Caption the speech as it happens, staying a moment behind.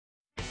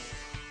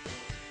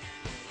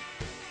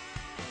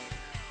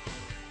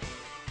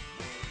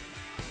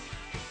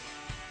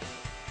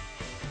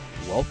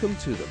Welcome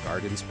to the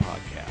Gardens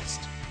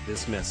Podcast.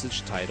 This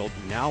message titled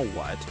Now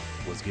What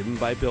was given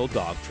by Bill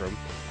Dogtrum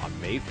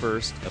on May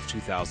 1st of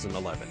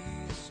 2011.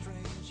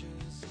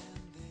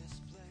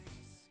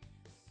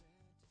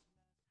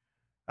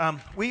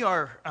 We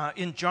are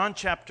in John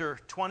chapter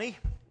 20.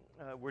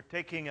 We're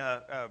taking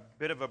a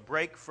bit of a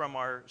break from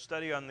our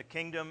study on the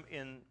kingdom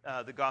in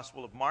the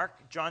Gospel of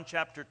Mark. John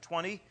chapter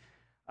 20,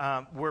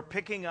 we're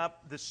picking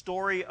up the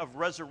story of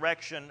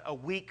resurrection a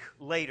week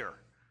later.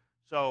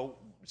 So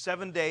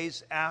 7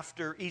 days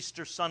after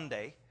Easter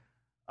Sunday,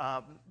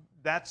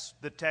 that's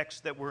the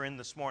text that we're in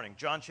this morning.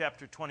 John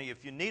chapter 20.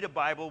 If you need a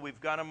Bible,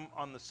 we've got them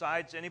on the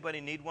sides.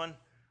 Anybody need one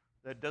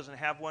that doesn't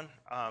have one?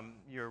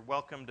 You're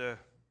welcome to...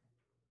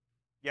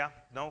 Yeah?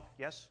 No?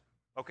 Yes?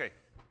 Okay,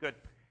 good.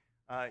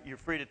 You're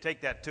free to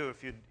take that too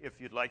if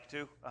you'd like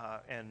to,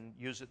 and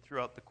use it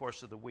throughout the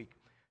course of the week.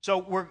 So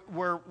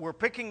we're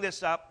picking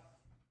this up.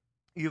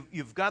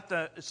 You've got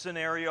the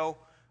scenario.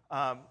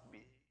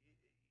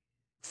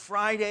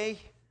 Friday,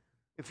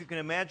 if you can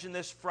imagine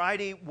this,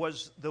 Friday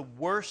was the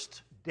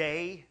worst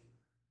day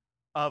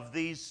of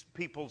these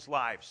people's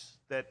lives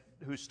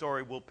whose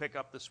story we'll pick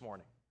up this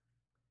morning.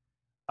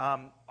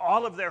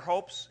 All of their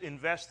hopes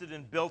invested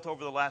and built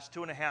over the last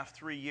 2.5,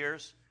 3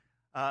 years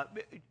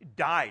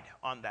died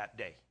on that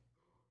day.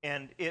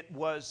 And it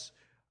was,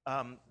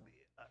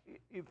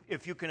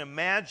 if you can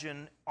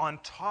imagine, on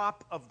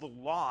top of the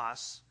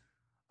loss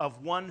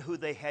of one who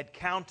they had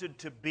counted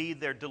to be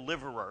their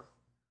deliverer,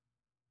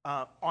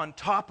 on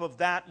top of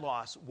that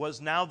loss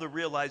was now the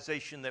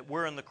realization that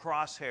we're in the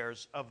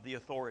crosshairs of the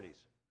authorities.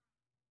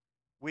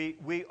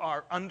 We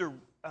are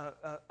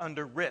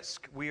under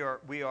risk. We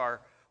are.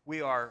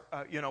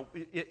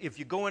 If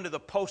you go into the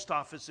post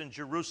office in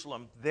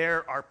Jerusalem,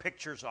 there our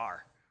pictures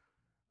are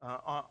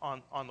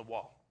on the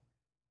wall.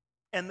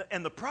 And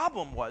the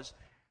problem was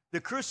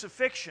the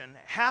crucifixion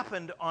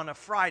happened on a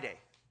Friday,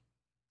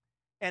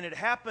 and it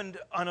happened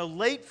on a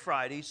late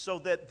Friday, so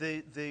that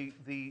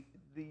the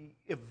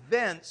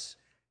events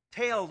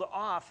tailed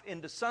off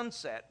into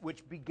sunset,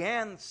 which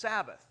began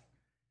Sabbath.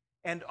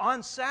 And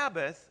on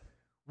Sabbath,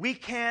 we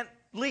can't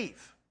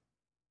leave.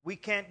 We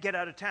can't get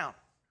out of town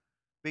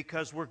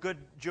because we're good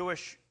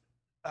Jewish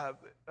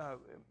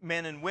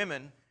men and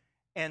women,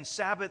 and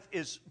Sabbath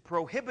is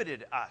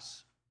prohibited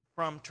us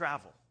from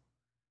travel.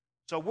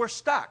 So we're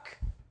stuck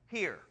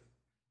here.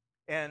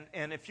 And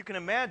if you can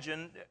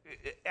imagine,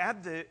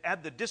 add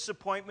the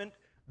disappointment,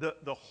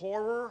 the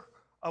horror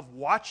of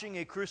watching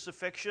a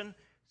crucifixion,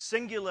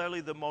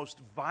 singularly the most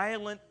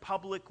violent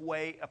public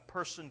way a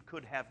person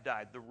could have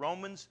died. The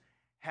Romans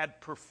had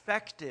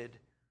perfected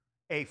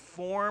a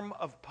form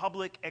of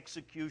public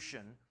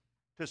execution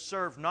to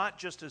serve not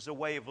just as a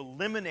way of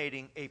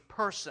eliminating a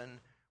person,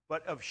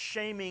 but of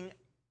shaming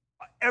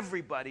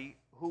everybody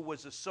who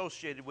was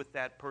associated with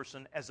that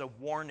person as a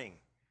warning.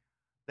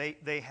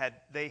 They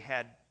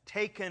had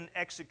taken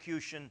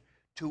execution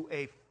to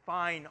a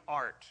fine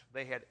art.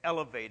 They had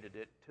elevated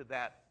it to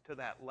that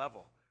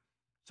level.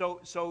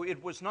 So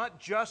it was not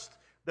just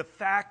the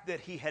fact that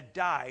he had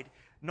died,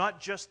 not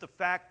just the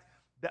fact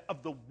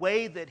of the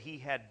way that he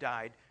had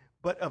died,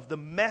 but of the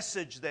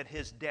message that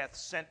his death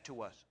sent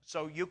to us.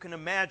 So you can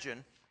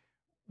imagine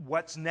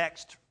what's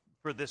next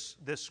for this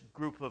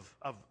group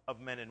of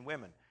men and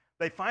women.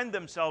 They find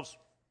themselves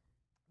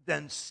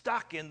then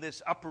stuck in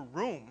this upper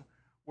room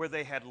where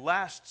they had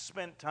last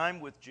spent time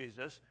with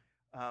Jesus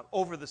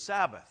over the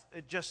Sabbath.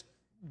 Just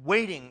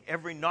waiting.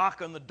 Every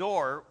knock on the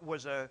door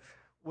was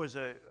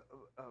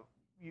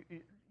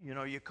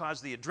you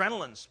cause the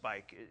adrenaline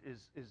spike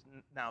is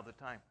now the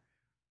time.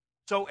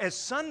 So as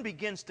sun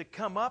begins to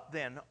come up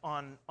then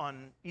on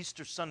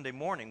Easter Sunday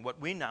morning, what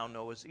we now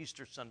know as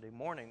Easter Sunday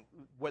morning,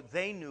 what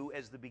they knew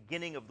as the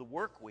beginning of the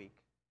work week,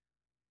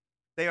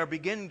 they are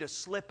beginning to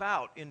slip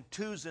out in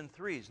twos and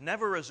threes,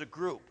 never as a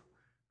group.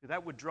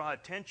 That would draw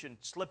attention,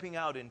 slipping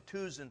out in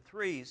twos and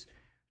threes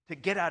to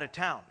get out of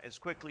town as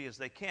quickly as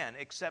they can,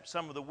 except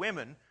some of the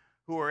women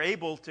who are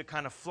able to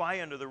kind of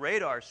fly under the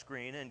radar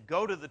screen and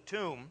go to the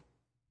tomb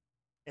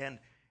and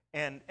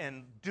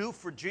do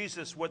for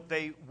Jesus what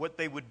they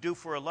would do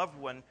for a loved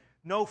one.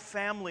 No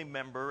family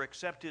member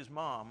except his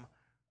mom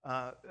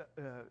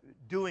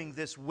doing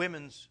this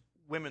women's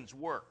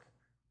work.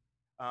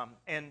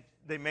 And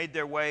they made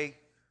their way,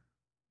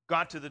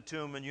 got to the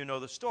tomb, and you know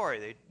the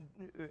story.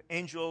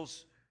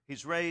 Angels,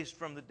 he's raised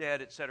from the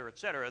dead, etc.,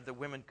 etc. The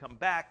women come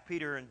back.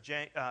 Peter and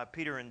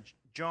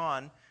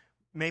John,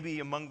 maybe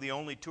among the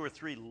only 2 or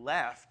 3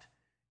 left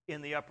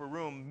in the upper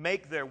room,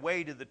 make their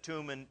way to the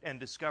tomb and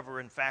discover,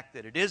 in fact,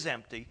 that it is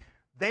empty.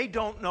 They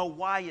don't know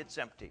why it's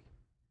empty.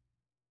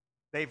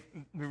 They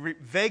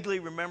vaguely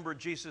remember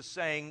Jesus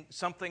saying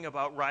something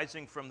about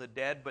rising from the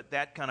dead, but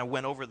that kind of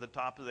went over the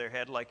top of their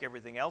head like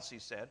everything else he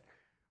said.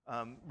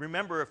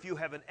 Remember, if you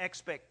have an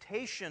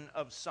expectation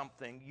of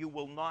something, you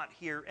will not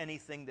hear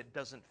anything that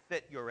doesn't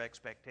fit your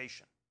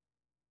expectation.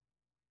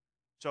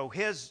 So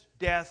his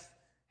death,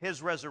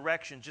 his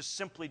resurrection just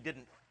simply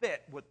didn't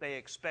fit what they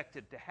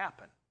expected to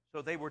happen.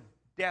 So they were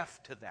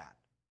deaf to that,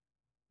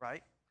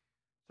 right?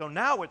 So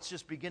now it's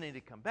just beginning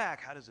to come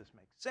back. How does this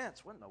make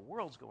sense? What in the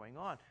world's going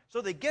on?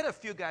 So they get a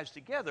few guys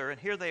together, and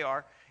here they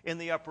are in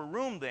the upper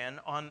room then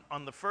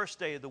on the first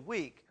day of the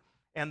week.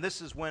 And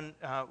this is when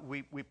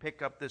we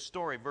pick up this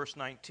story, verse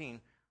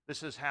 19.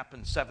 This has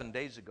happened 7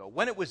 days ago.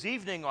 When it was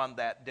evening on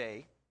that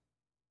day,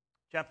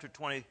 chapter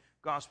 20,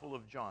 Gospel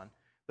of John,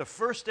 the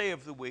first day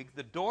of the week,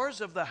 the doors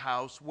of the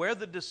house where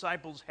the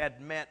disciples had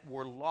met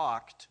were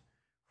locked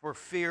for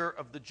fear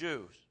of the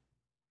Jews.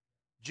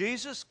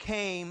 Jesus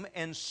came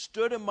and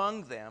stood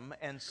among them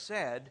and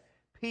said,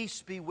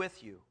 "Peace be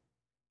with you."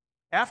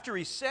 After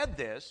he said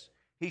this,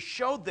 he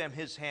showed them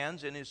his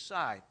hands and his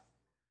side.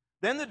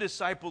 Then the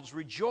disciples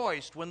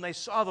rejoiced when they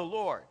saw the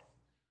Lord.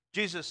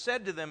 Jesus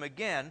said to them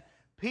again,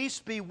 "Peace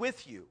be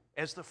with you.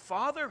 As the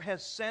Father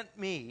has sent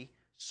me,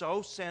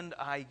 so send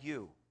I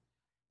you."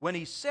 When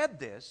he said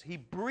this, he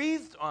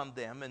breathed on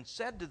them and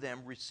said to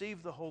them,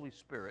 "Receive the Holy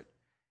Spirit.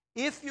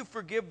 If you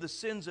forgive the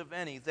sins of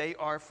any, they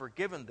are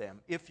forgiven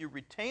them. If you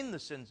retain the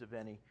sins of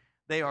any,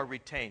 they are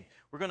retained."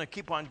 We're going to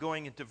keep on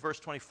going into verse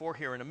 24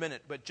 here in a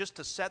minute, but just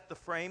to set the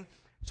frame.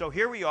 So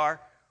here we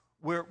are.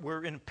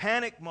 We're in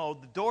panic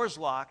mode. The door's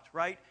locked,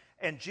 right?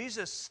 And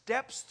Jesus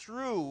steps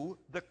through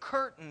the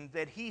curtain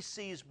that he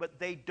sees, but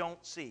they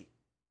don't see.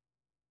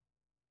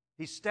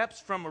 He steps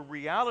from a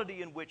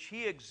reality in which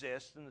he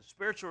exists, in the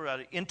spiritual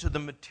reality, into the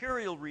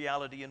material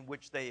reality in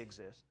which they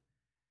exist.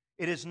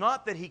 It is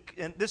not that he,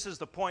 and this is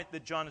the point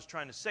that John is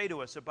trying to say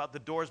to us about the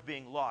doors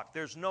being locked.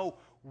 There's no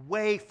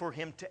way for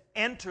him to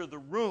enter the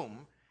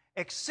room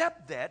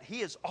except that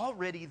he is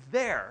already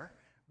there,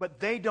 but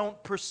they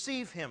don't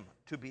perceive him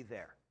to be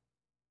there.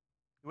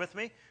 You with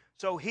me?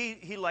 So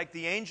he like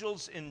the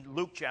angels in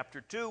Luke chapter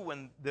 2,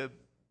 when the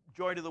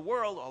joy to the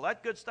world, all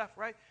that good stuff,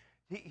 right?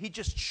 He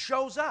just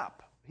shows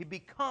up. He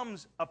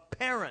becomes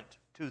apparent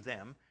to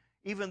them,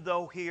 even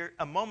though he,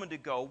 a moment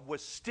ago,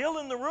 was still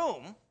in the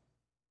room,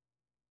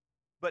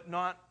 but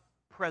not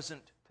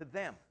present to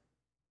them.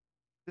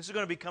 This is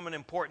going to become an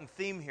important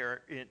theme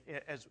here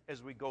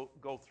as we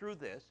go through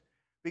this,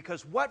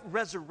 because what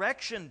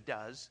resurrection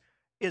does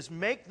is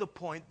make the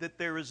point that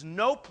there is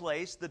no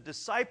place the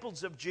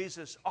disciples of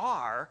Jesus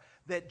are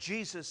that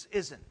Jesus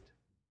isn't.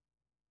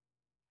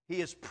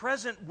 He is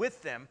present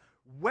with them,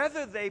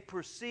 whether they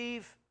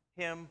perceive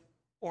him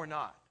or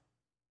not.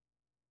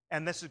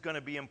 And this is going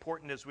to be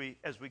important as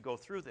we go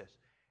through this.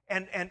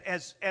 And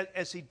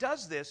as he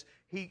does this,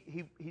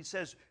 he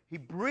says, he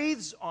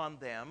breathes on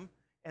them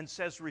and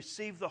says,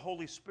 "Receive the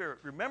Holy Spirit."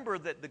 Remember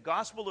that the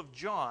Gospel of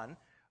John,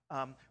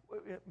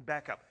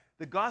 back up,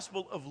 the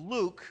Gospel of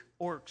Luke,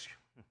 or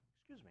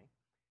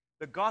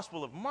the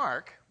Gospel of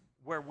Mark,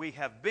 where we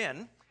have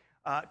been,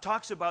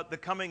 talks about the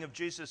coming of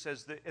Jesus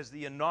as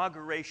the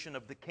inauguration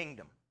of the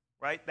kingdom,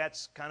 right?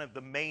 That's kind of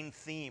the main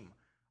theme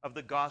of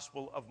the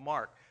Gospel of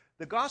Mark.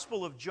 The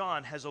Gospel of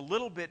John has a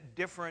little bit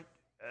different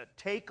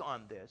take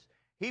on this.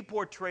 He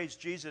portrays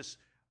Jesus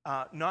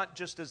not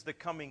just as the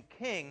coming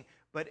king,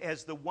 but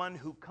as the one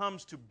who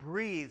comes to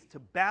breathe, to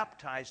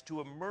baptize,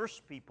 to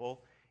immerse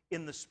people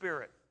in the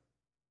Spirit.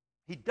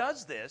 He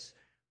does this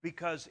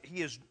because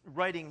he is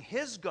writing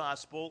his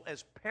gospel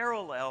as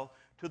parallel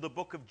to the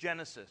book of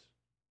Genesis.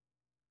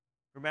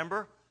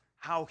 Remember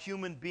how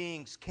human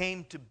beings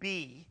came to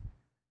be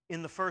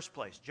in the first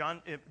place.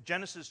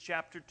 Genesis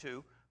chapter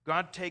 2,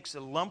 God takes a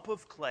lump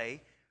of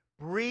clay,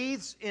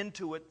 breathes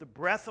into it the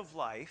breath of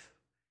life,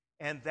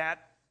 and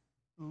that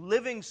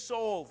living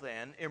soul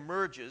then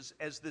emerges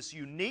as this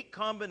unique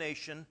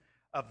combination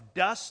of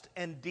dust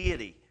and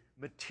deity,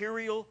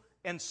 material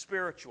and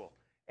spiritual.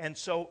 And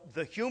so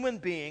the human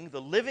being,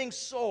 the living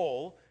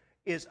soul,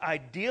 is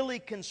ideally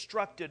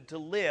constructed to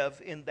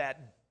live in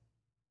that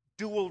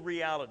dual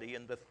reality,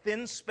 in the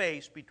thin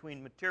space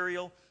between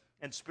material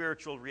and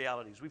spiritual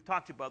realities. We've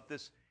talked about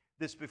this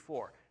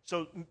before.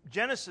 So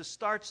Genesis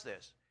starts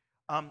this.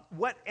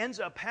 What ends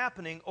up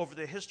happening over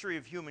the history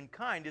of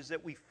humankind is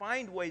that we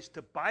find ways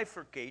to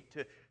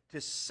bifurcate,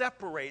 to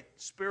separate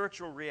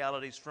spiritual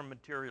realities from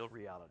material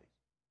realities.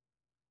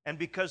 And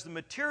because the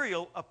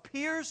material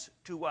appears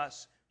to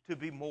us to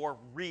be more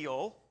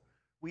real,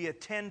 we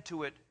attend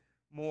to it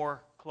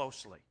more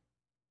closely.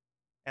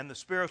 And the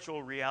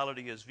spiritual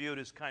reality is viewed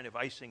as kind of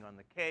icing on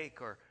the cake,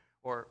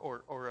 or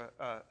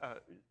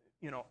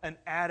an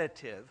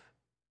additive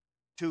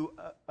to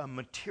a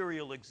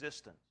material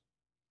existence.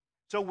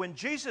 So when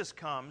Jesus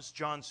comes,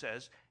 John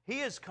says, he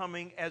is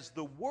coming as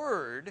the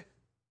Word.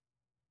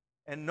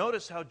 And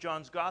notice how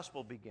John's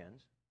gospel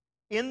begins.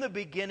 In the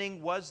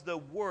beginning was the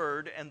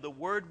Word, and the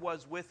Word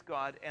was with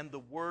God, and the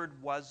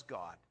Word was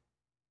God.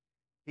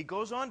 He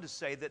goes on to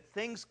say that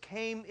things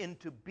came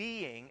into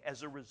being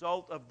as a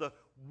result of the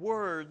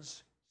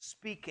Word's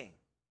speaking.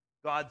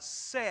 God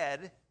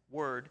said,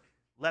 Word,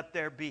 let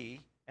there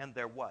be, and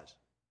there was.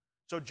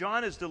 So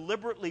John is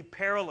deliberately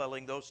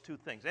paralleling those two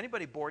things.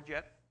 Anybody bored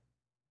yet?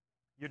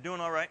 You're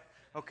doing all right?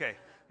 Okay.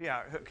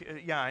 Yeah,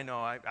 I know.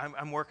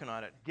 I'm working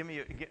on it.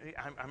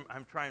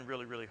 I'm trying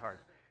really, really hard.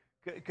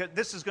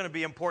 This is going to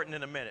be important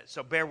in a minute,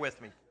 so bear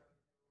with me.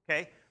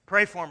 Okay?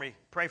 Pray for me.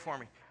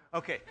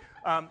 Okay.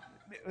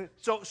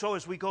 so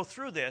as we go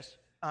through this,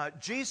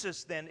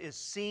 Jesus then is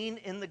seen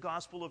in the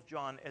Gospel of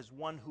John as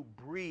one who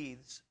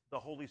breathes the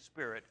Holy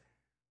Spirit,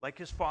 like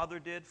his Father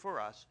did for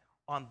us,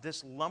 on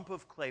this lump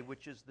of clay,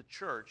 which is the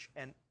church,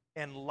 and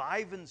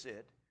enlivens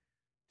it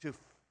to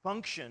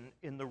function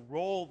in the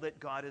role that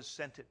God has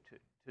sent it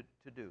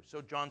to do.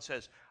 So John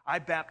says, I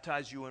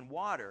baptize you in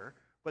water,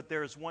 but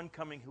there is one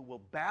coming who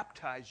will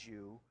baptize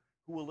you,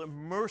 who will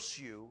immerse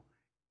you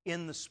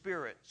in the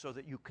Spirit so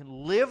that you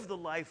can live the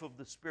life of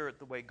the Spirit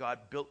the way God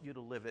built you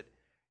to live it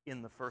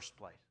in the first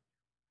place.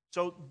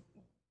 So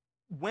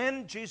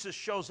when Jesus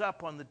shows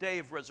up on the day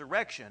of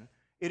resurrection,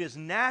 it is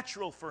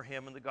natural for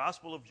him in the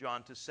Gospel of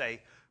John to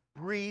say,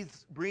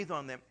 breathe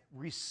on them,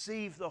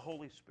 receive the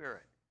Holy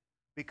Spirit.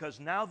 Because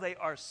now they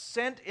are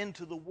sent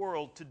into the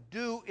world to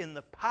do in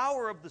the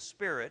power of the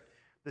Spirit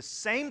the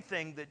same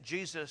thing that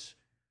Jesus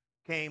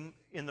came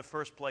in the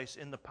first place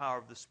in the power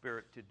of the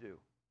Spirit to do.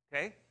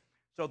 Okay?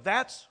 So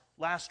that's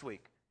last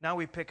week. Now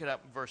we pick it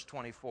up in verse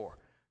 24.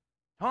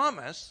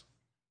 Thomas,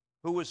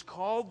 who was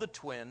called the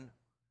twin,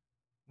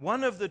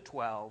 one of the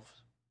 12,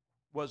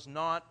 was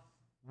not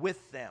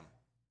with them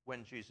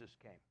when Jesus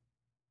came.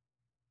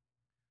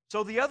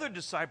 So the other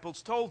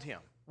disciples told him,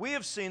 we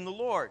have seen the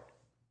Lord.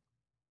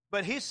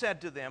 But he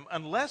said to them,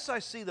 unless I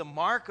see the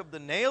mark of the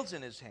nails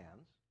in his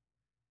hands,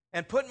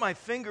 and put my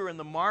finger in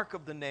the mark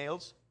of the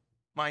nails,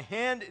 my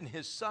hand in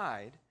his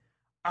side,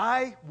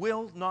 I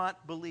will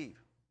not believe.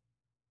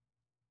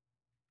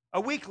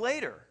 A week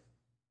later,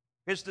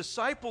 his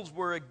disciples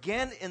were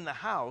again in the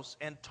house,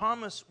 and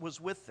Thomas was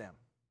with them.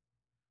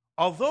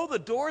 Although the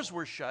doors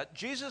were shut,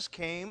 Jesus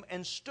came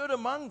and stood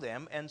among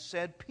them and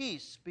said,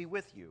 peace be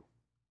with you.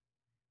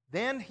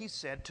 Then he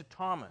said to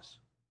Thomas,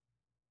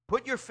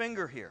 put your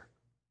finger here.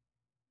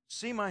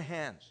 See my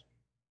hands.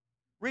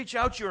 Reach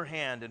out your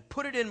hand and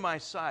put it in my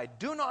side.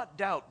 Do not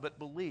doubt, but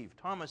believe.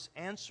 Thomas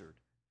answered,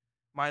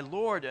 my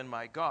Lord and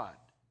my God.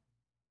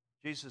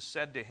 Jesus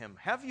said to him,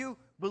 have you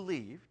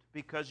believed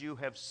because you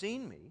have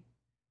seen me?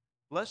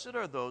 Blessed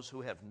are those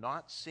who have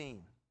not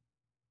seen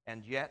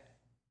and yet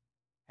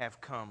have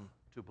come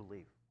to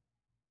believe.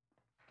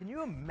 Can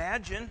you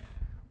imagine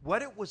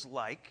what it was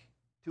like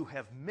to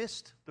have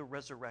missed the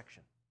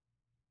resurrection?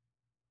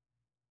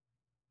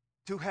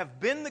 To have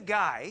been the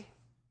guy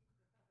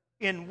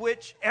in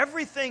which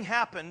everything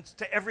happens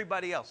to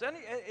everybody else.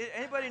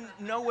 Anybody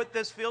know what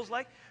this feels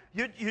like?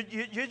 You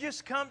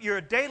just come, you're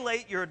a day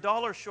late, you're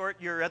 $1 short,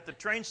 you're at the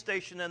train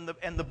station and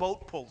the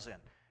boat pulls in.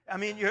 I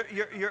mean,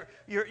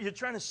 you're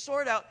trying to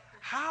sort out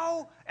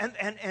how, and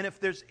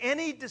if there's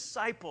any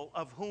disciple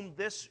of whom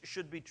this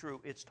should be true,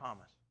 it's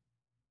Thomas.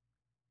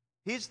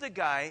 He's the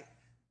guy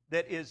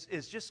that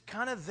is just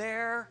kind of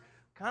there,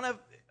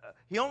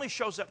 he only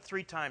shows up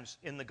 3 times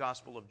in the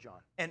Gospel of John.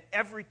 And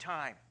every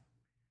time,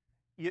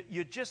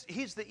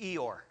 he's the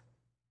Eeyore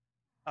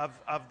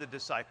of the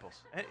disciples.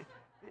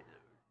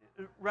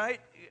 Right?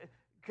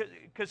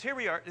 Because here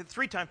we are,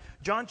 3 times.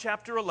 John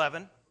chapter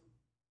 11,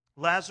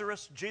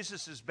 Lazarus,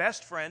 Jesus'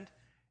 best friend,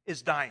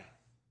 is dying.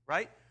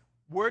 Right?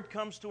 Word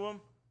comes to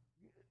him,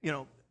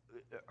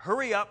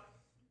 hurry up,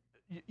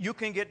 you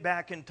can get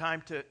back in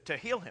time to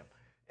heal him.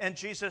 And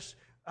Jesus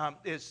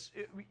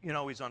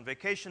he's on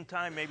vacation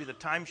time. Maybe the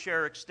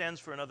timeshare extends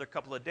for another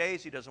couple of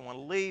days. He doesn't want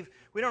to leave.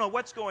 We don't know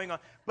what's going on.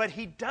 But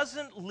he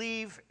doesn't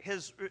leave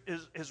his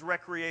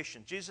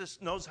recreation. Jesus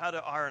knows how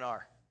to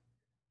R&R,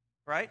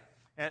 right?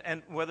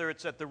 And whether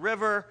it's at the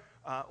river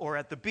or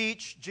at the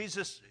beach,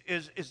 Jesus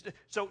is.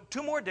 So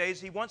 2 more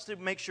days, he wants to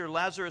make sure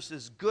Lazarus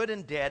is good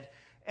and dead.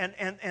 And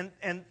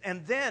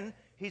then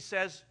he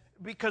says,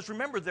 because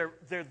remember,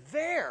 they're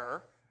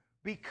there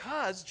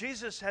because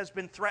Jesus has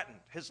been threatened.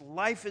 His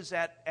life is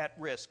at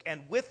risk.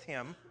 And with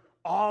him,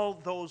 all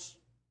those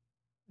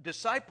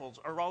disciples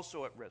are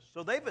also at risk.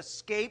 So they've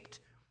escaped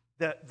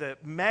the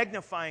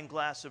magnifying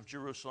glass of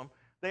Jerusalem.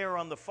 They are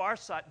on the far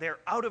side. They're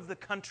out of the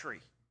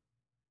country.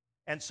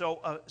 And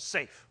so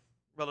safe,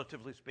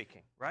 relatively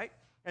speaking, right?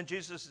 And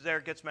Jesus is there,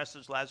 gets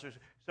message, Lazarus.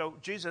 So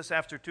Jesus,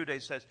 after 2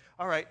 days, says,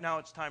 all right, now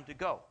it's time to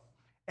go.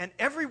 And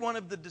every one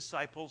of the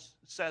disciples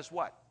says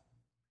what?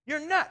 You're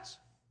nuts.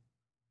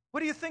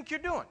 What do you think you're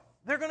doing?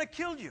 They're going to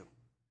kill you.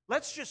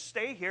 Let's just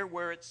stay here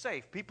where it's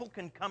safe. People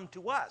can come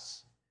to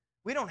us.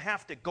 We don't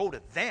have to go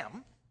to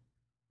them.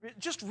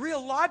 Just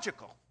real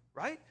logical,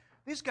 right?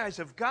 These guys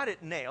have got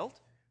it nailed.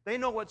 They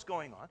know what's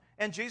going on.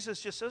 And Jesus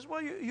just says,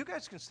 well, you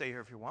guys can stay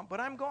here if you want, but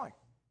I'm going.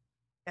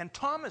 And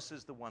Thomas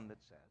is the one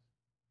that says,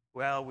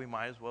 well, we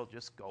might as well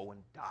just go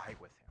and die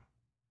with him.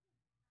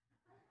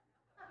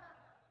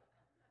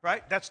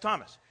 Right? That's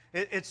Thomas.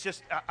 It's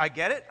just, I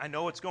get it. I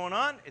know what's going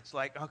on. It's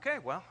like, okay,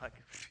 well,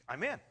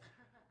 I'm in.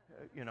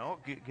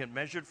 Get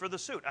measured for the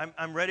suit.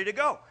 I'm ready to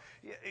go.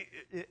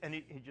 And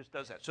he just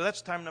does that. So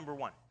that's time number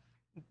 1.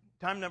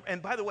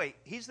 And by the way,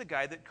 he's the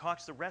guy that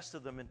talks the rest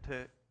of them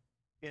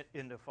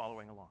into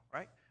following along,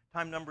 right?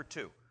 Time number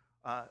 2,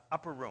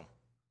 upper room.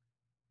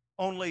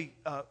 Only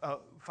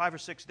 5 or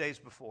 6 days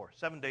before,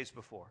 7 days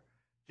before,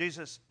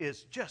 Jesus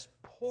is just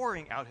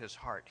pouring out his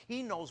heart.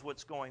 He knows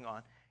what's going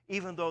on,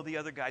 even though the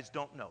other guys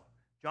don't know.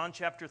 John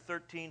chapter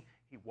 13,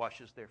 He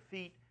washes their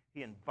feet.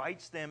 He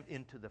invites them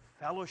into the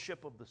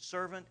fellowship of the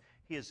servant.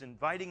 He is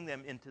inviting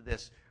them into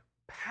this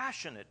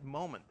passionate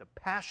moment, the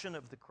passion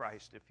of the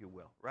Christ, if you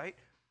will, right?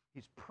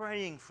 He's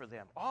praying for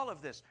them. All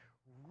of this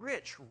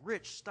rich,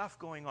 rich stuff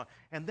going on.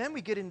 And then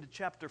we get into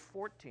chapter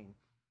 14,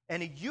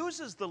 and he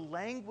uses the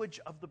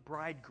language of the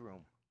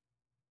bridegroom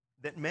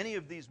that many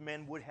of these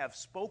men would have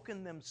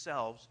spoken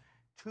themselves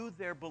to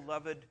their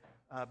beloved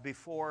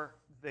before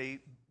they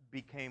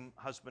became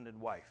husband and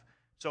wife.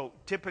 So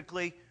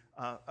typically,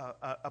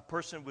 a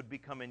person would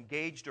become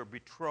engaged or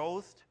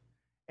betrothed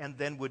and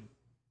then would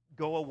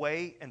go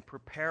away and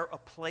prepare a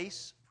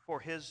place for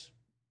his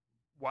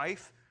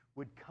wife,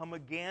 would come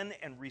again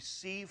and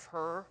receive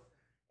her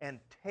and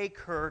take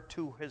her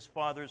to his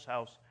father's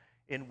house,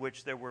 in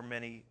which there were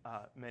many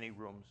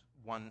rooms,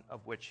 one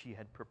of which he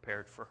had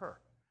prepared for her.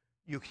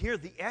 You hear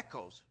the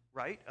echoes,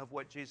 right, of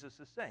what Jesus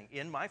is saying.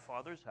 In my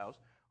Father's house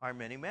are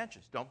many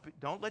mansions.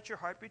 Don't let your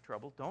heart be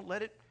troubled. Don't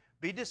let it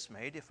be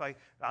dismayed.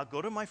 I'll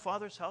go to my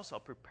Father's house. I'll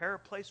prepare a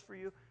place for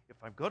you.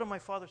 If I go to my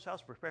Father's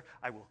house,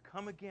 I will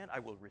come again. I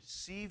will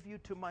receive you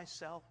to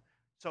myself.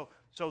 So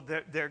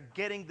they're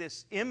getting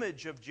this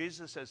image of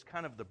Jesus as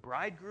kind of the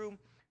bridegroom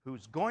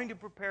who's going to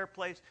prepare a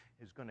place,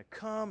 who's going to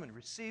come and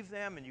receive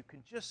them, and you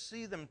can just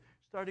see them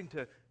starting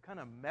to kind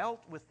of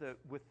melt with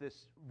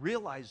this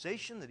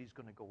realization that he's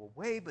going to go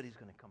away, but he's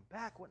going to come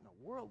back. What in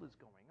the world is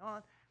going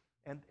on?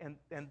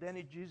 And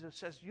then Jesus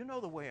says, you know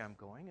the way I'm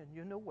going, and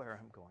you know where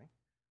I'm going.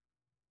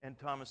 And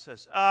Thomas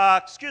says,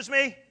 excuse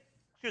me,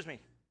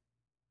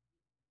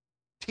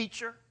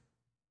 teacher,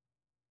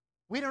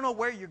 we don't know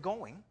where you're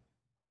going.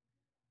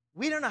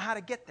 We don't know how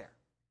to get there.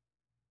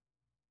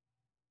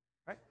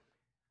 Right?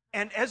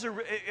 And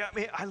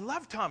I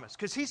love Thomas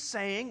because he's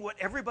saying what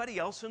everybody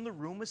else in the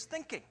room is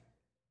thinking.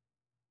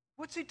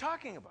 What's he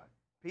talking about?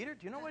 Peter, do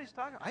you know what he's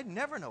talking about? I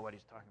never know what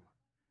he's talking about.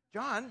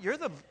 John,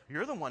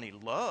 you're the one he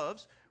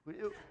loves.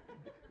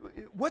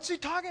 What's he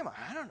talking about?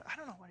 I don't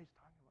know what he's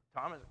talking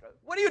about. Thomas,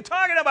 what are you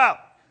talking about?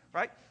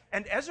 Right?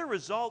 And as a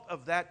result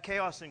of that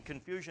chaos and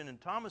confusion in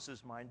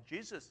Thomas's mind,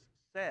 Jesus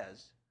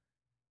says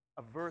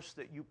a verse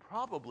that you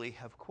probably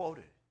have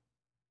quoted.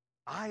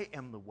 I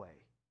am the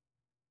way,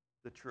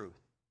 the truth,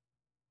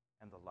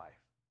 and the life.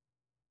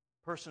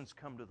 Persons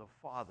come to the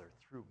Father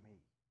through me.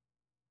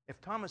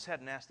 If Thomas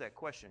hadn't asked that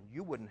question,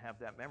 you wouldn't have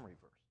that memory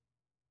verse.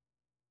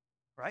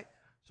 Right?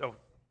 So,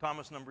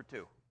 Thomas number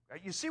 2.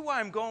 Right? You see why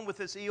I'm going with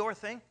this Eeyore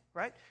thing?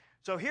 Right?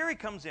 So here he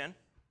comes in.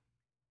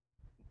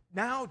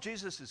 Now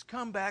Jesus has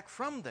come back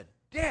from the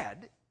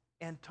dead,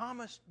 and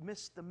Thomas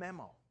missed the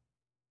memo.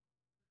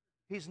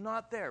 He's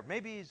not there.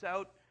 Maybe he's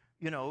out,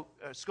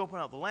 scoping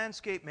out the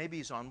landscape. Maybe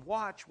he's on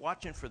watch,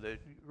 watching for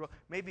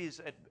maybe he's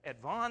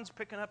at Vaughn's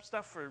picking up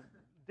stuff for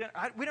dinner.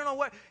 We don't know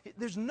what.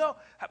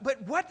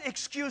 But what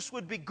excuse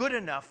would be good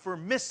enough for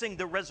missing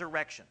the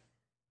resurrection?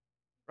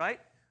 Right?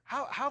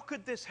 How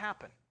could this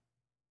happen?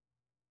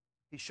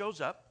 He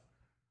shows up,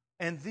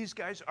 and these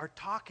guys are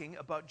talking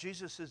about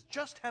Jesus as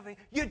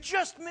you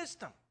just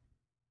missed him.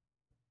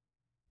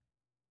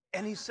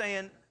 And he's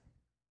saying,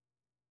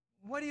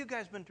 what have you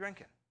guys been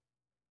drinking?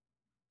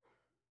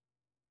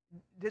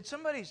 Did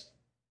somebody's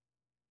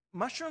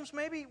mushrooms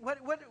maybe? What?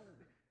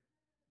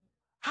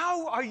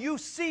 How are you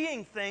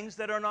seeing things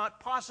that are not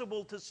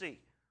possible to see?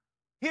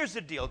 Here's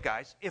the deal,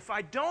 guys. If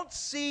I don't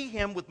see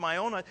him with my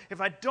own eyes, if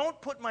I don't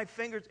put my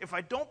fingers,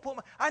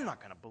 I'm not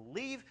going to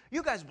believe.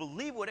 You guys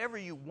believe whatever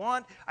you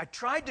want. I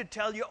tried to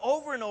tell you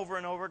over and over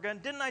and over again.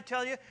 Didn't I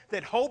tell you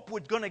that hope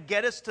was going to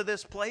get us to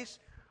this place?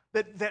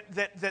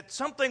 That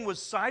something was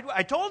sideways.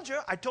 I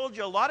told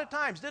you a lot of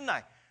times, didn't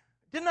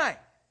I?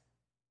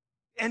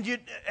 And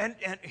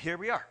here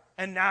we are.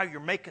 And now you're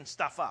making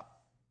stuff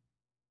up.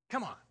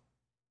 Come on.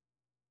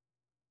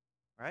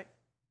 Right?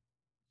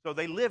 So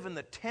they live in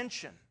the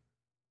tension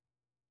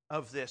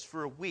of this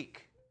for a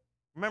week.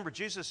 Remember,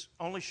 Jesus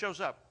only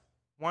shows up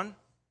 1,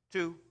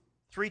 2,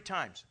 3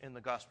 times in the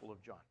Gospel of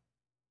John.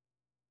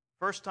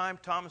 First time,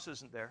 Thomas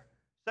isn't there.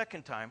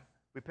 Second time,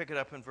 we pick it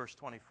up in verse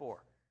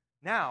 24.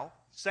 Now,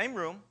 same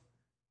room,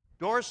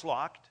 doors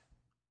locked,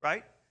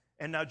 right?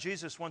 And now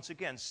Jesus, once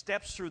again,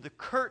 steps through the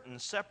curtain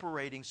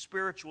separating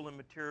spiritual and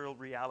material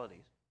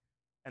realities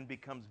and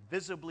becomes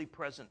visibly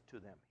present to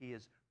them. He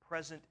is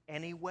present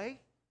anyway,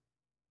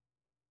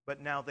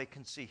 but now they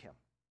can see him.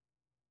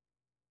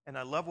 And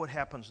I love what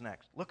happens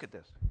next. Look at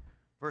this.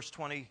 Verse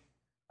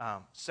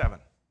 27.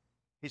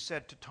 He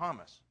said to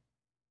Thomas,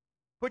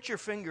 put your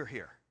finger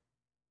here.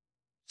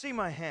 See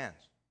my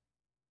hands.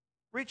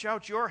 Reach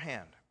out your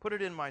hand. Put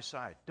it in my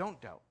side.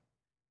 Don't doubt,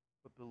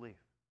 but believe.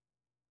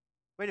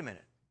 Wait a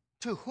minute.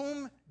 To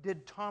whom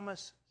did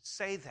Thomas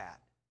say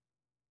that?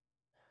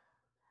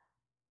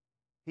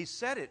 He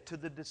said it to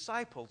the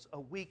disciples a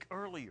week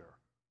earlier.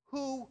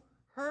 Who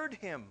heard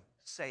him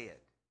say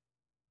it?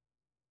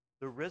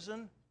 The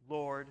risen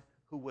Lord,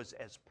 who was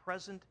as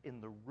present in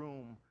the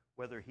room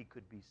whether he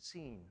could be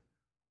seen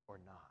or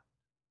not.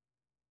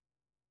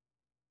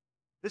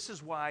 This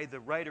is why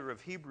the writer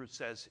of Hebrews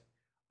says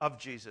of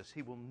Jesus,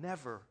 he will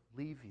never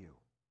leave you.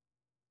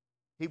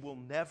 He will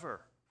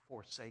never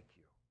forsake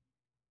you.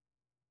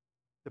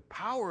 The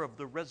power of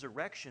the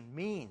resurrection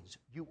means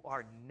you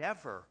are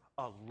never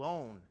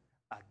alone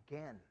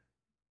again,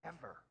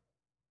 ever.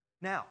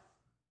 Now,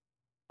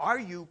 are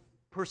you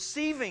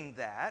perceiving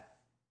that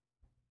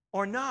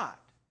or not?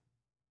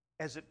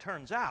 As it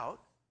turns out,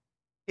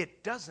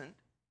 it doesn't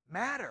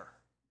matter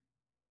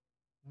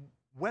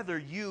whether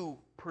you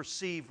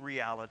perceive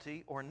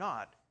reality or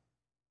not.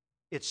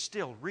 It's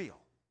still real.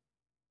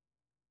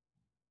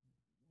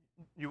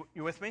 You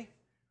with me?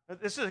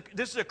 This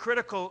is a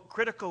critical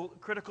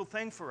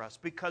thing for us,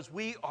 because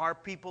we are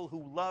people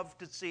who love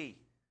to see.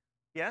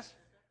 Yes?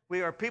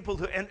 We are people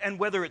who, and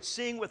whether it's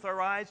seeing with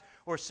our eyes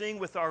or seeing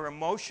with our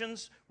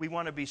emotions, we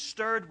want to be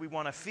stirred, we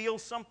want to feel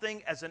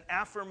something as an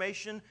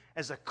affirmation,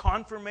 as a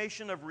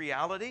confirmation of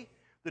reality.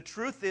 The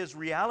truth is,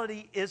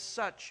 reality is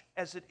such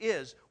as it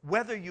is,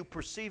 whether you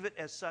perceive it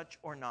as such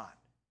or not.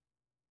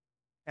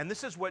 And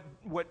this is what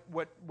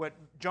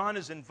John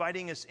is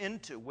inviting us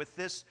into with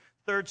this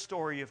third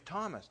story of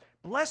Thomas.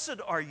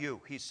 Blessed are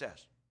you, he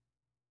says.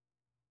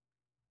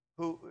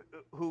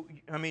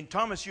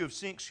 Thomas, you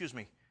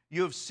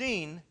have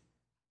seen,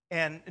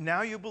 and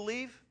now you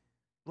believe?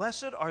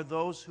 Blessed are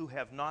those who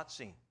have not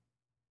seen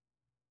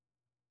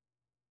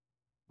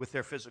with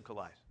their physical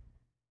eyes,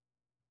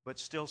 but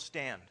still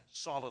stand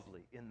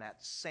solidly in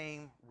that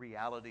same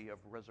reality of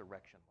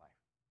resurrection life.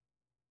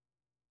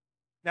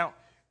 Now,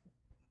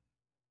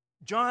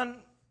 John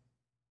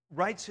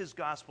writes his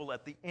gospel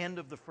at the end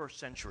of the first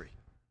century.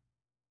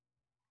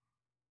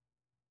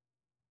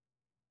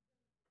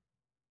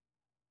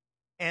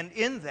 And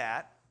in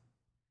that,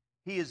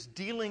 he is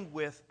dealing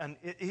with,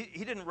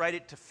 he didn't write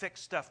it to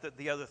fix stuff that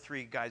the other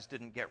three guys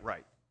didn't get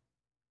right.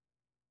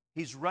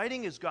 He's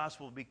writing his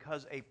gospel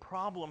because a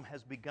problem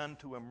has begun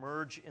to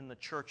emerge in the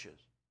churches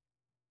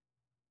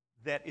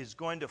that is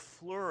going to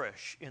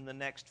flourish in the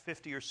next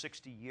 50 or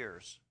 60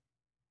 years.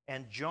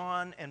 And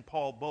John and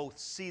Paul both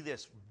see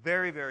this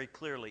very, very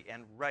clearly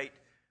and write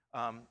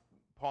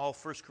Paul,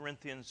 1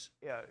 Corinthians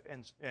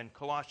and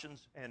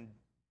Colossians, and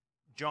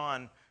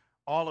John,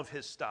 all of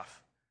his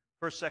stuff.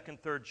 1st, 2nd,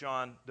 3rd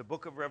John, the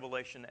book of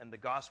Revelation, and the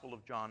Gospel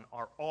of John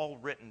are all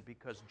written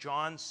because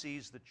John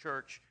sees the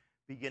church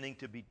beginning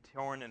to be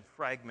torn and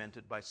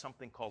fragmented by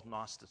something called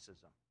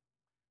Gnosticism.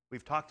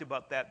 We've talked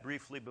about that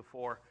briefly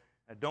before.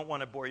 I don't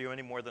want to bore you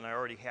any more than I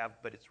already have,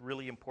 but it's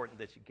really important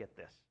that you get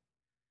this.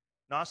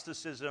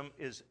 Gnosticism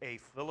is a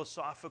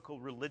philosophical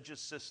religious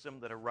system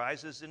that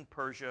arises in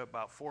Persia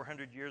about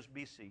 400 years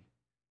BC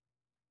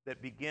that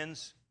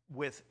begins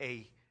with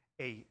a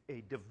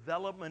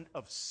development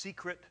of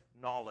secret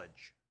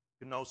knowledge,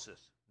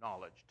 gnosis,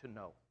 knowledge, to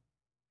know,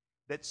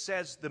 that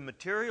says the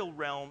material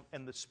realm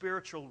and the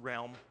spiritual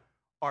realm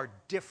are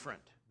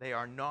different. They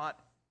are not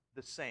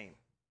the same.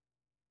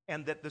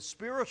 And that the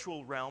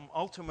spiritual realm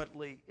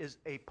ultimately is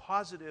a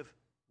positive,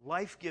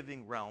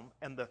 life-giving realm,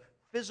 and the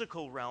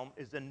physical realm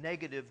is a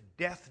negative,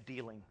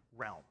 death-dealing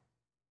realm.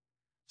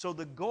 So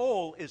the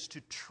goal is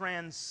to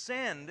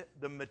transcend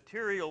the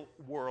material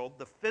world,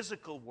 the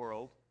physical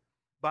world,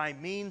 by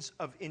means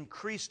of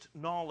increased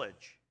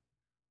knowledge,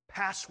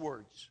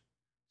 passwords,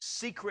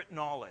 secret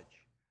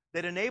knowledge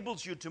that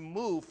enables you to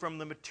move from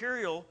the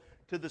material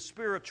to the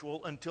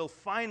spiritual until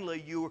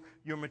finally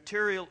your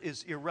material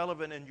is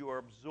irrelevant and you are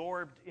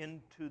absorbed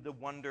into the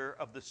wonder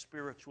of the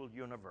spiritual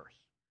universe,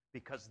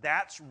 because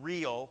that's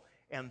real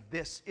and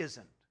this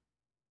isn't.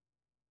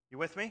 You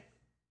with me?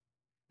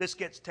 This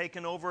gets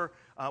taken over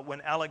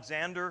when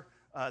Alexander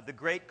the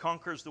Great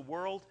conquers the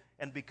world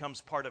and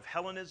becomes part of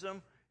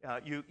Hellenism.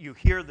 You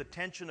hear the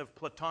tension of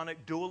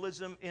Platonic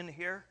dualism in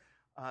here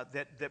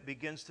that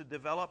begins to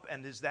develop,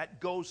 and as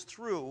that goes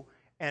through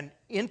and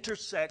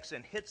intersects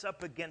and hits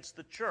up against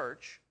the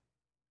church,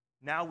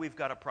 now we've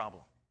got a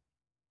problem.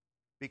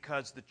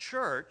 Because the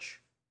church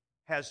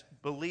has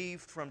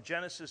believed from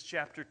Genesis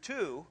chapter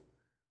 2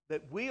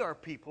 that we are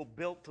people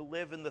built to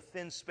live in the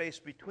thin space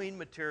between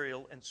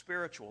material and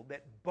spiritual,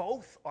 that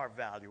both are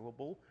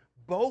valuable,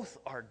 both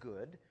are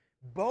good,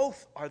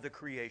 both are the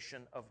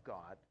creation of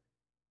God,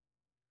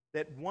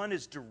 that one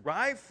is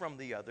derived from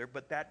the other,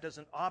 but that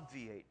doesn't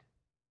obviate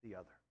the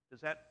other. Does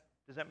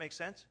that make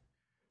sense?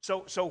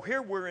 So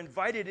here we're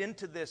invited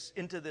into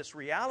this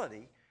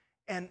reality,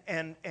 and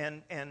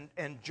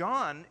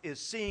John is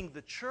seeing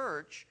the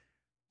church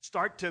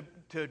start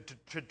to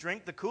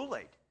drink the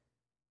Kool-Aid.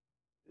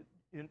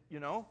 You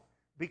know,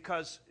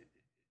 because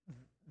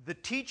the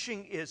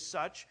teaching is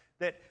such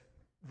that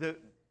the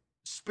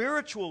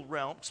spiritual's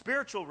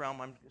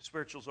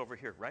over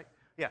here, right?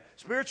 Yeah,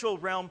 spiritual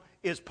realm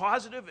is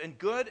positive and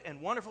good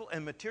and wonderful,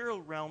 and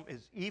material realm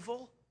is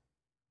evil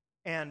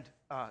and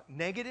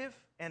negative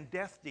and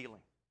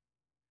death-dealing.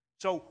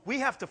 So we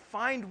have to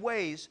find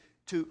ways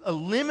to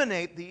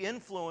eliminate the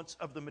influence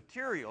of the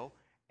material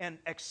and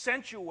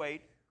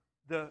accentuate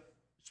the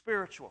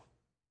spiritual,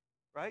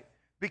 right?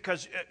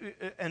 Because,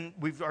 and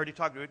we've already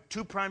talked about it,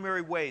 two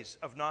primary ways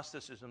of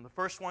Gnosticism. The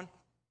first one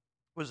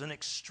was an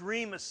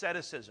extreme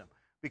asceticism.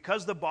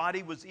 Because the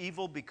body was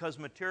evil, because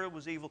material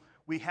was evil,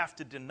 we have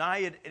to deny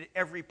it at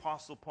every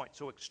possible point.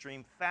 So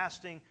extreme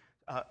fasting,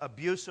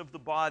 abuse of the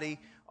body,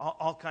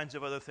 all kinds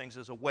of other things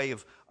as a way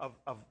of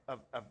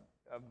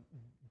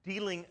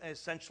dealing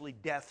essentially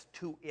death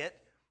to it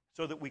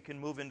so that we can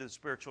move into the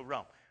spiritual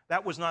realm.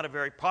 That was not a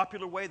very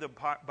popular way.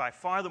 By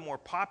far the more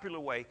popular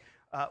way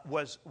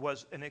was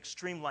an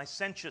extreme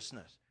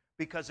licentiousness.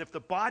 Because if the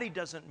body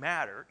doesn't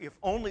matter, if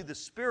only the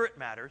spirit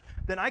matters,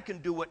 then I can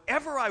do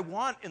whatever I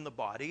want in the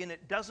body and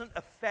it doesn't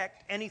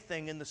affect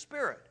anything in the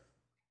spirit.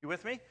 You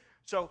with me?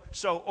 So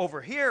over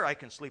here I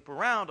can sleep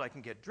around, I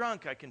can get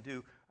drunk, I can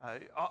do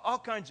all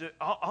kinds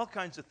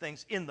of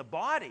things in the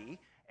body,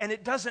 and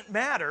it doesn't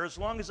matter as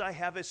long as I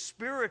have a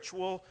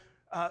spiritual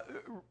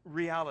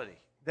reality.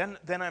 Then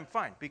I'm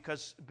fine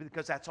because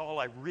that's all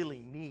I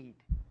really need.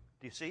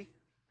 Do you see?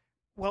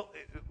 Well,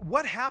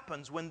 what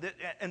happens when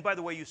and by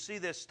the way, you see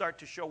this start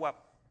to show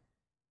up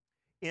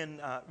in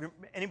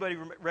anybody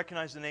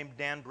recognize the name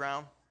Dan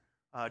Brown,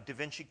 Da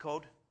Vinci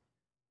Code?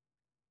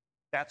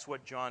 That's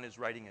what John is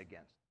writing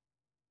against.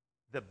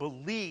 The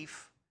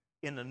belief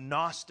in the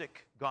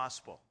Gnostic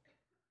gospel,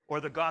 or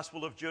the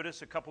Gospel of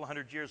Judas a couple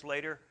hundred years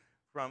later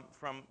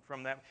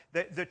from that.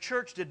 The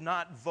church did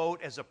not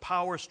vote as a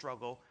power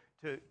struggle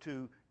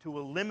to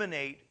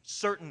eliminate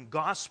certain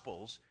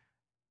gospels.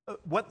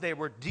 What they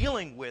were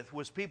dealing with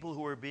was people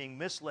who were being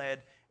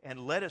misled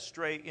and led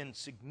astray in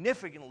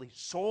significantly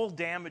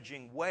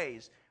soul-damaging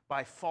ways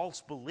by false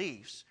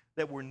beliefs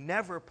that were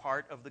never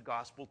part of the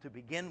gospel to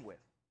begin with.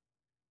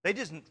 They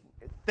didn't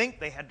think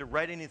they had to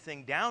write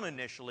anything down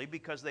initially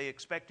because they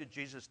expected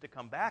Jesus to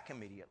come back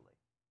immediately.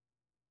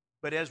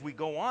 But as we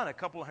go on, a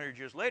couple hundred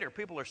years later,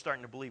 people are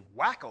starting to believe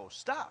wacko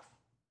stuff.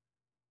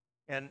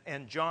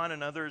 And John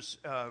and others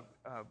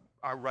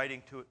are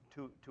writing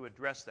to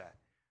address that.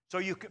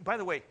 So by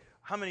the way,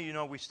 how many of you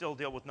know we still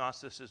deal with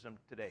Gnosticism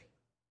today?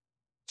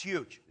 It's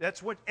huge.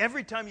 That's what,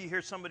 every time you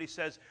hear somebody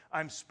says,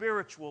 I'm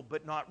spiritual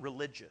but not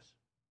religious,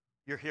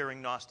 you're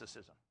hearing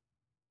Gnosticism.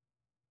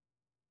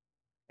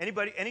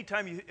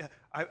 Anytime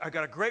I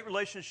got a great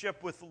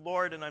relationship with the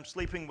Lord and I'm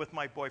sleeping with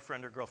my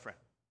boyfriend or girlfriend,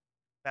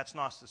 that's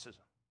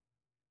Gnosticism.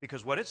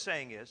 Because what it's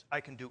saying is,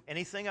 I can do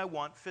anything I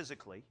want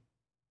physically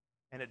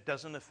and it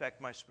doesn't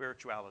affect my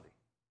spirituality.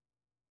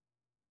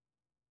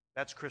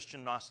 That's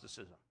Christian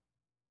Gnosticism.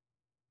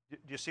 Do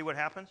you see what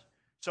happens?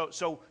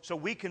 So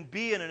we can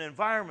be in an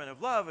environment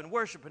of love and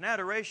worship and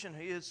adoration.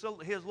 He is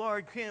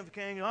Lord, King of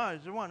Kings,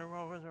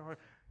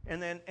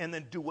 and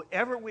then do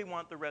whatever we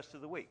want the rest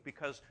of the week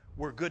because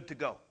we're good to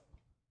go.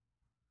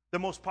 The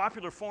most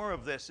popular form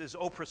of this is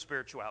Oprah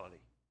spirituality,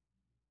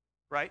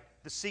 right?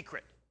 The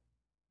secret.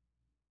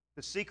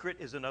 The secret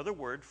is another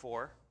word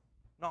for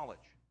knowledge.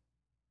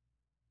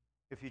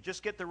 If you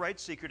just get the right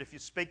secret, if you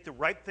speak the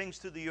right things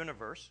to the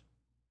universe,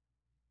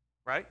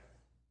 right,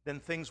 then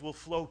things will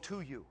flow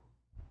to you.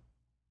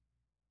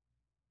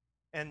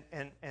 And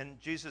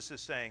Jesus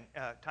is saying,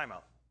 time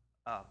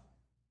out.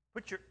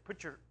 Put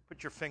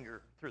your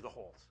finger through the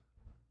holes.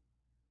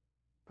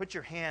 Put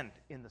your hand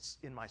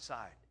in my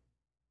side.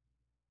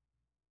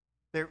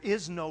 There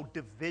is no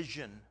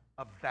division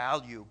of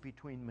value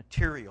between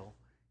material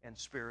and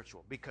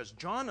spiritual, because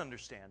John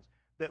understands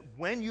that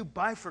when you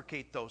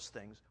bifurcate those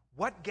things,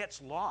 what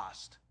gets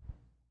lost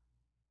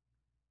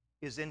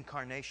is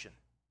incarnation.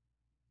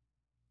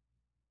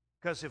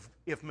 Because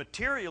if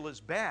material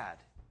is bad,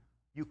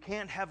 you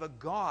can't have a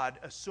God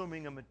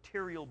assuming a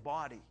material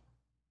body.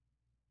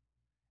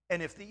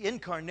 And if the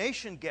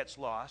incarnation gets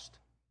lost,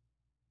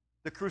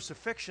 the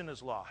crucifixion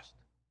is lost.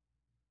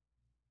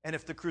 And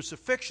if the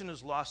crucifixion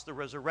is lost, the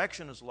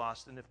resurrection is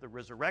lost. And if the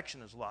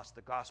resurrection is lost,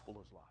 the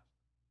gospel is lost.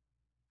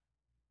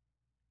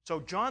 So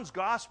John's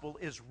gospel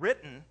is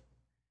written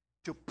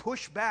to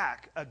push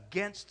back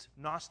against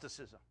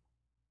Gnosticism.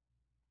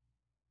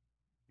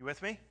 You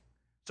with me?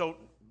 So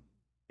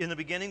in the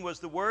beginning was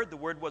the Word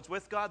was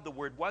with God, the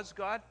Word was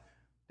God.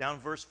 Down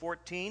verse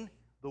 14,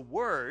 the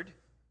Word,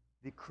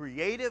 the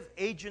creative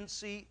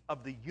agency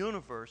of the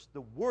universe,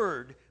 the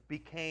Word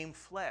became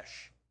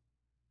flesh,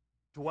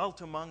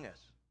 dwelt among us.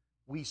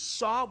 We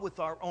saw with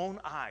our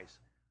own eyes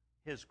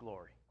His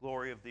glory,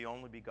 glory of the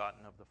only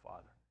begotten of the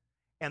Father.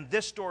 And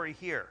this story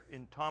here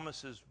in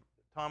Thomas's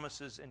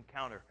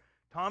encounter,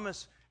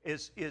 Thomas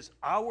is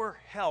our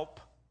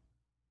help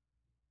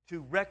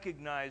to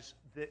recognize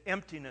the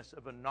emptiness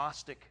of a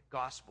Gnostic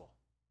gospel.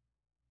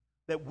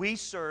 That we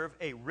serve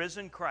a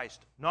risen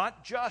Christ,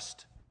 not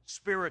just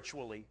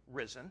spiritually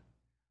risen,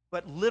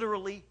 but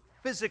literally,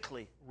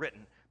 physically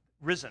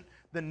risen.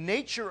 The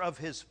nature of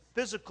his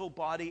physical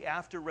body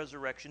after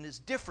resurrection is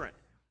different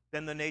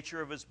than the nature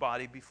of his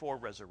body before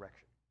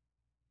resurrection.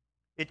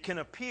 It can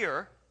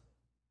appear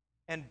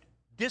and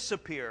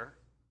disappear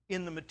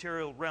in the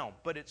material realm,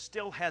 but it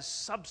still has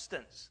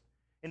substance.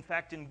 In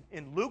fact,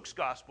 in Luke's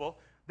gospel,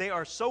 they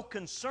are so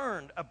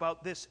concerned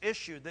about this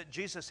issue that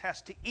Jesus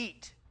has to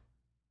eat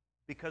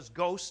because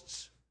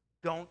ghosts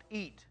don't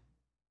eat.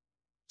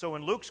 So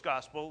in Luke's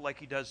gospel, like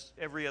he does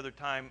every other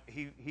time,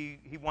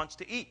 he wants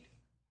to eat.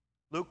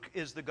 Luke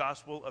is the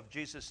gospel of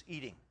Jesus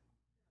eating.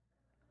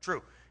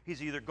 True.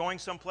 He's either going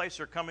someplace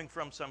or coming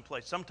from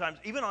someplace. Sometimes,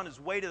 even on his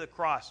way to the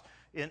cross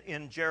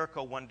in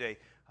Jericho one day,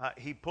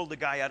 he pulled a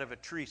guy out of a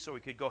tree so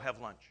he could go have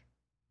lunch.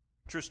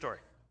 True story.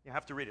 You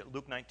have to read it,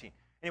 Luke 19.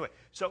 Anyway,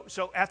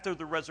 so after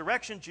the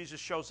resurrection, Jesus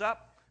shows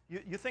up.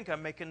 You think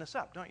I'm making this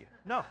up, don't you?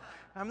 No,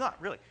 I'm not,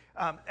 really.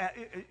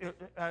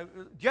 Do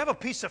you have a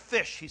piece of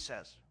fish, he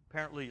says.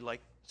 Apparently you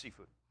like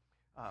seafood.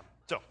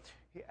 So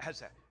he has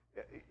that.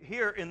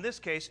 Here, in this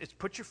case, it's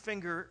put your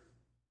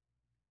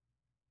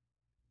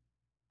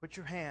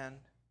hand.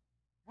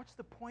 What's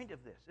the point of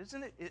this?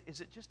 Is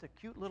it just a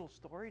cute little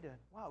story to,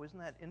 wow, isn't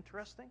that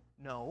interesting?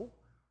 No,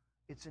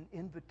 it's an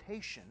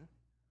invitation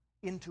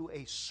into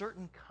a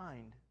certain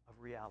kind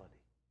of reality.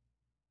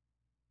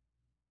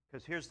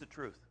 Because here's the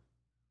truth.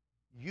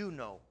 You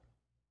know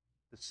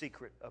the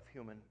secret of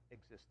human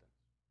existence.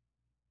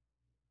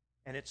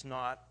 And it's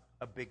not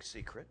a big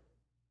secret.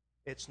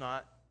 It's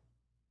not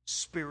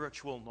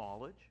spiritual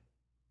knowledge.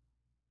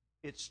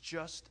 It's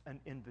just an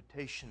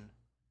invitation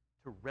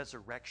to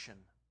resurrection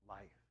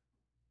life.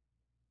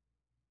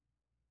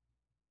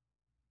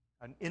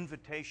 An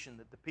invitation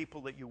that the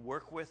people that you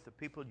work with, the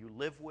people you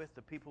live with,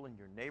 the people in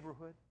your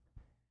neighborhood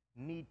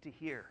need to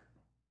hear,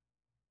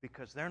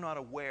 because they're not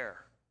aware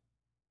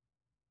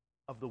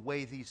of the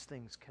way these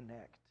things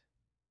connect.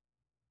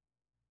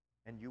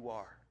 And you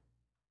are.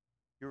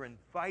 You're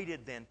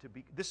invited then to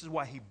be. This is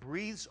why he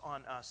breathes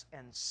on us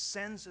and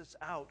sends us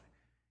out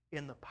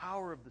in the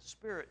power of the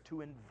Spirit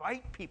to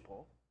invite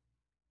people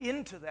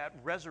into that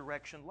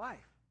resurrection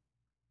life.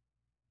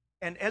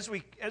 And as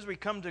we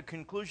come to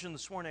conclusion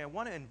this morning, I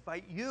want to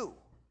invite you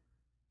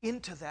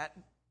into that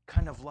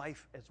kind of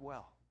life as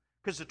well.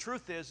 Because the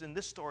truth is, in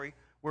this story,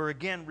 we're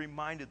again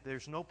reminded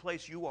there's no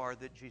place you are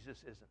that Jesus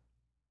isn't.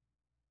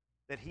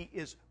 That he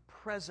is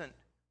present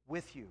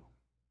with you.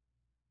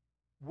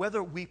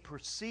 Whether we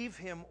perceive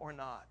him or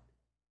not,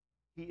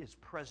 he is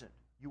present.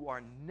 You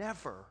are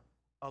never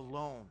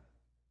alone.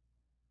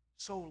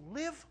 So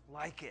live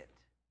like it.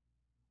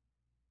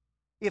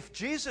 If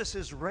Jesus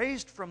is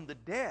raised from the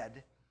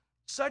dead,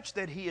 such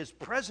that he is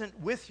present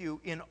with you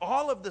in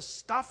all of the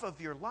stuff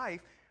of your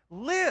life,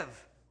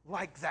 live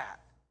like that,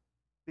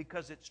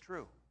 because it's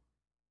true.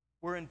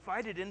 We're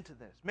invited into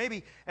this.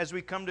 Maybe as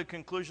we come to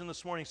conclusion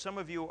this morning, some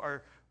of you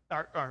are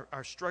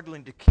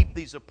struggling to keep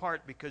these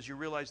apart because you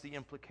realize the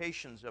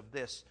implications of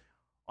this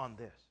on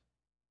this.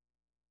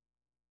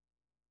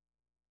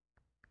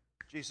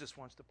 Jesus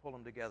wants to pull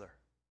them together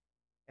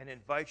and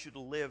invite you to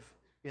live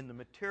in the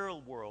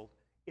material world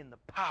in the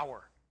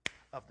power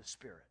of the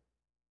Spirit.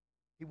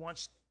 He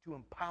wants to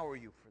empower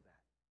you for that.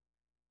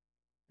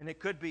 And it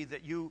could be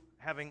that you,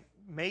 having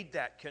made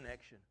that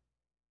connection,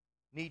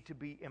 need to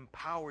be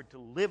empowered to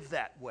live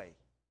that way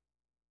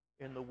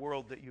in the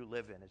world that you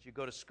live in. As you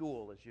go to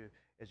school, as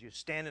you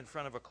stand in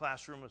front of a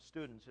classroom of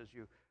students, as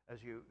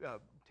you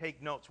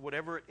take notes,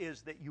 whatever it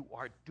is that you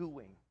are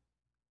doing,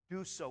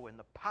 do so in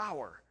the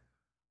power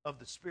of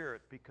the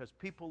Spirit, because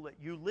people that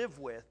you live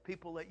with,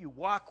 people that you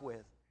walk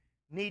with,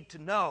 need to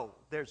know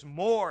there's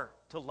more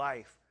to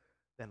life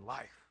than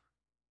life.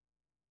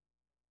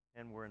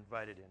 And we're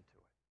invited into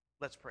it.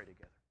 Let's pray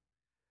together.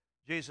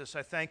 Jesus,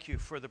 I thank you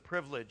for the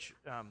privilege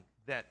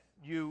that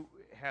you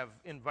have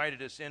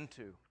invited us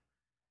into,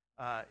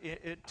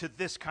 to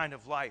this kind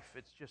of life.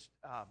 It's just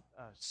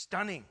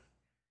stunning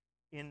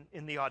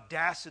in the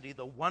audacity,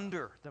 the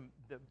wonder,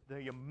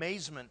 the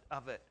amazement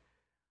of it,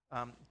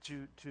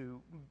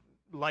 to,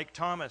 like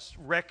Thomas,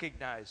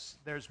 recognize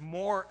there's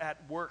more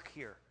at work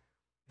here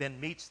than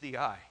meets the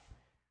eye,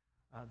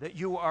 that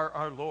you are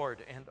our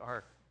Lord and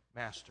our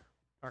Master,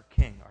 our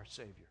King, our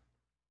Savior.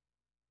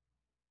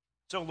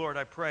 So, Lord,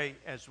 I pray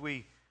as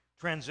we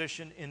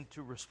transition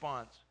into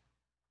response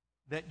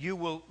that you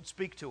will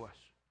speak to us.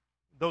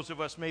 Those of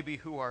us maybe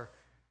who are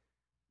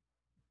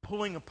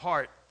pulling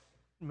apart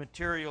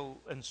material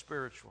and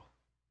spiritual,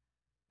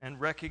 and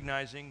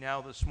recognizing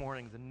now this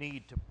morning the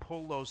need to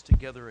pull those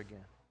together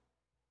again.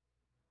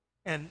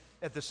 And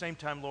at the same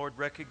time, Lord,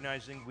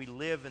 recognizing we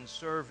live and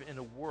serve in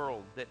a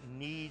world that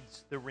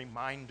needs the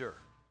reminder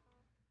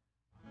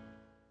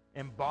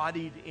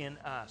embodied in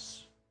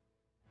us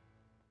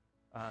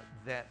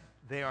that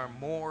they are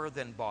more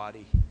than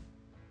body,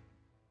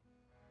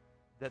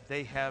 that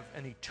they have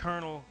an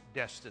eternal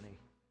destiny,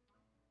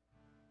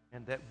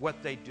 and that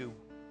what they do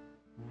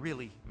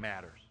really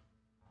matters.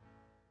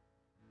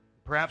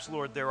 Perhaps,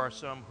 Lord, there are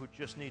some who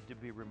just need to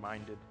be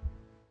reminded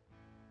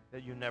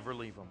that you never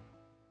leave them,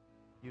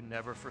 you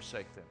never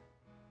forsake them,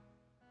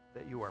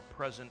 that you are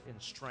present in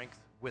strength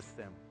with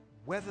them,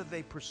 whether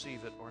they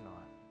perceive it or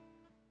not.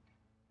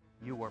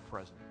 You are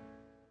present.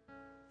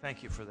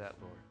 Thank you for that,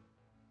 Lord.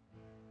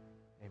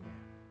 Amen.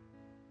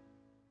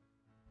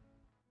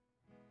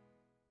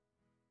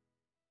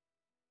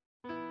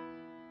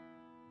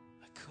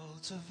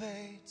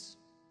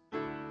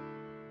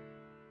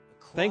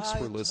 Thanks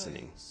for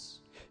listening.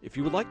 If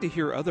you would like to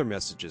hear other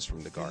messages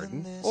from the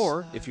Garden,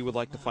 or if you would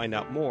like to find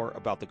out more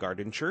about the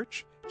Garden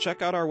Church,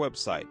 check out our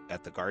website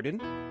at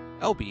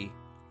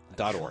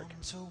thegardennlb.org.